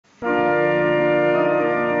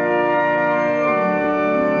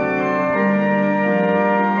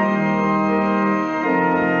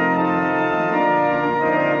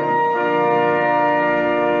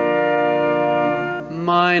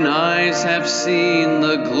eyes have seen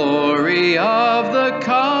the glory of the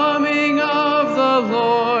coming of the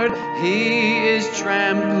Lord. He is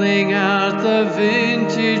trampling out the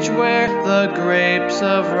vintage where the grapes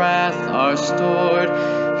of wrath are stored.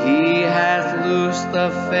 He hath loosed the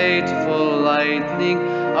fateful lightning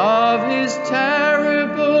of his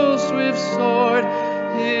terrible swift sword.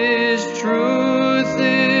 His truth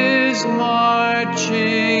is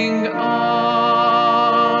marching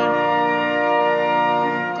on.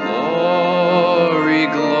 Glory,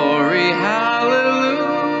 glory, hallelujah.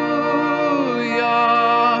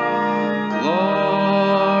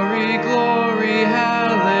 Glory, glory,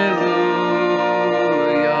 hallelujah.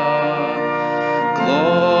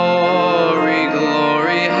 Glory,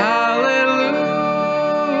 glory, hallelujah.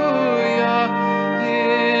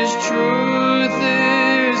 His truth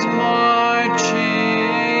is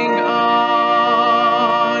marching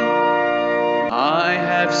on. I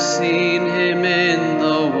have seen him in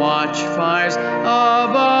the watchfires of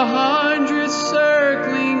 100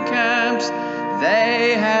 circling camps.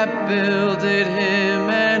 They have builded him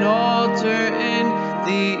an altar in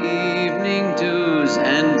the evening dews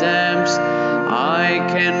and damps. I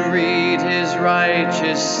can read his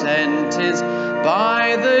righteous sentence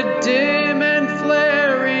by the dim and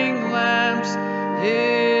flaring lamps.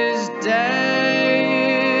 His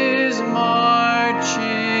day is marching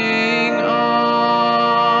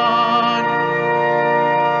on.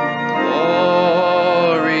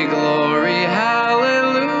 Glory, glory,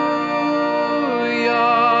 hallelujah.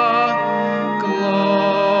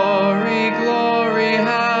 Glory, glory,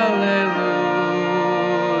 hallelujah.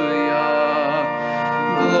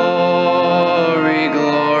 Glory,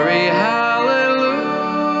 glory, hallelujah.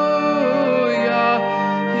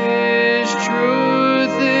 His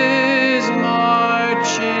truth is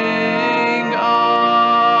marching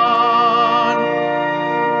on.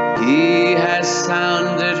 He has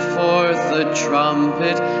sounded forth the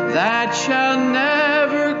trumpet that shall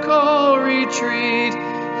never call retreat.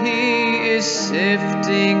 He is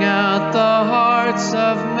sifting out the hearts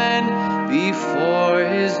of men before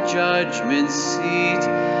his judgment seat.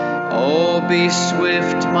 Oh, be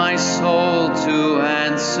swift, my soul, to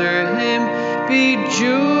answer him. Be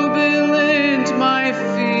jubilant, my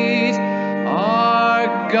feet.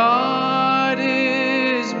 Our God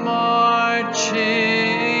is marching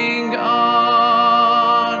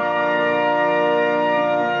on.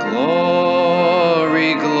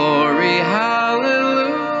 Glory, glory,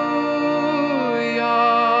 hallelujah.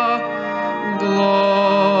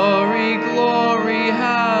 Glory, glory,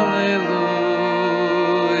 hallelujah.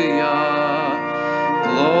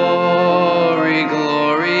 Glory,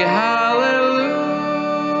 glory, hallelujah.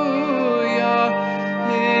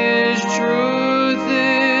 His truth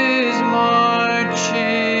is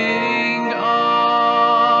marching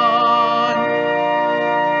on.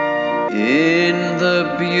 In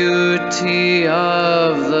the beauty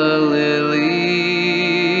of the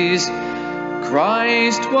lilies,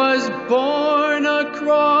 Christ was born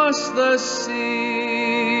across the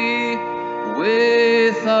sea,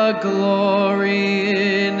 with a glory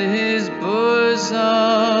in his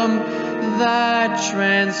bosom that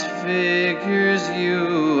transfigures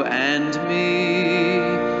you and me.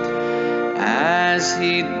 As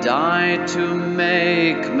he died to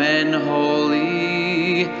make men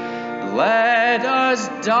holy, let us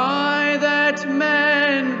die that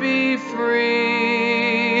men be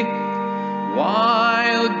free,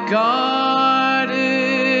 while God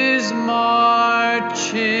is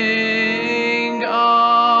marching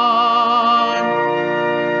on.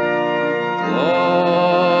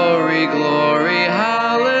 Glory, glory.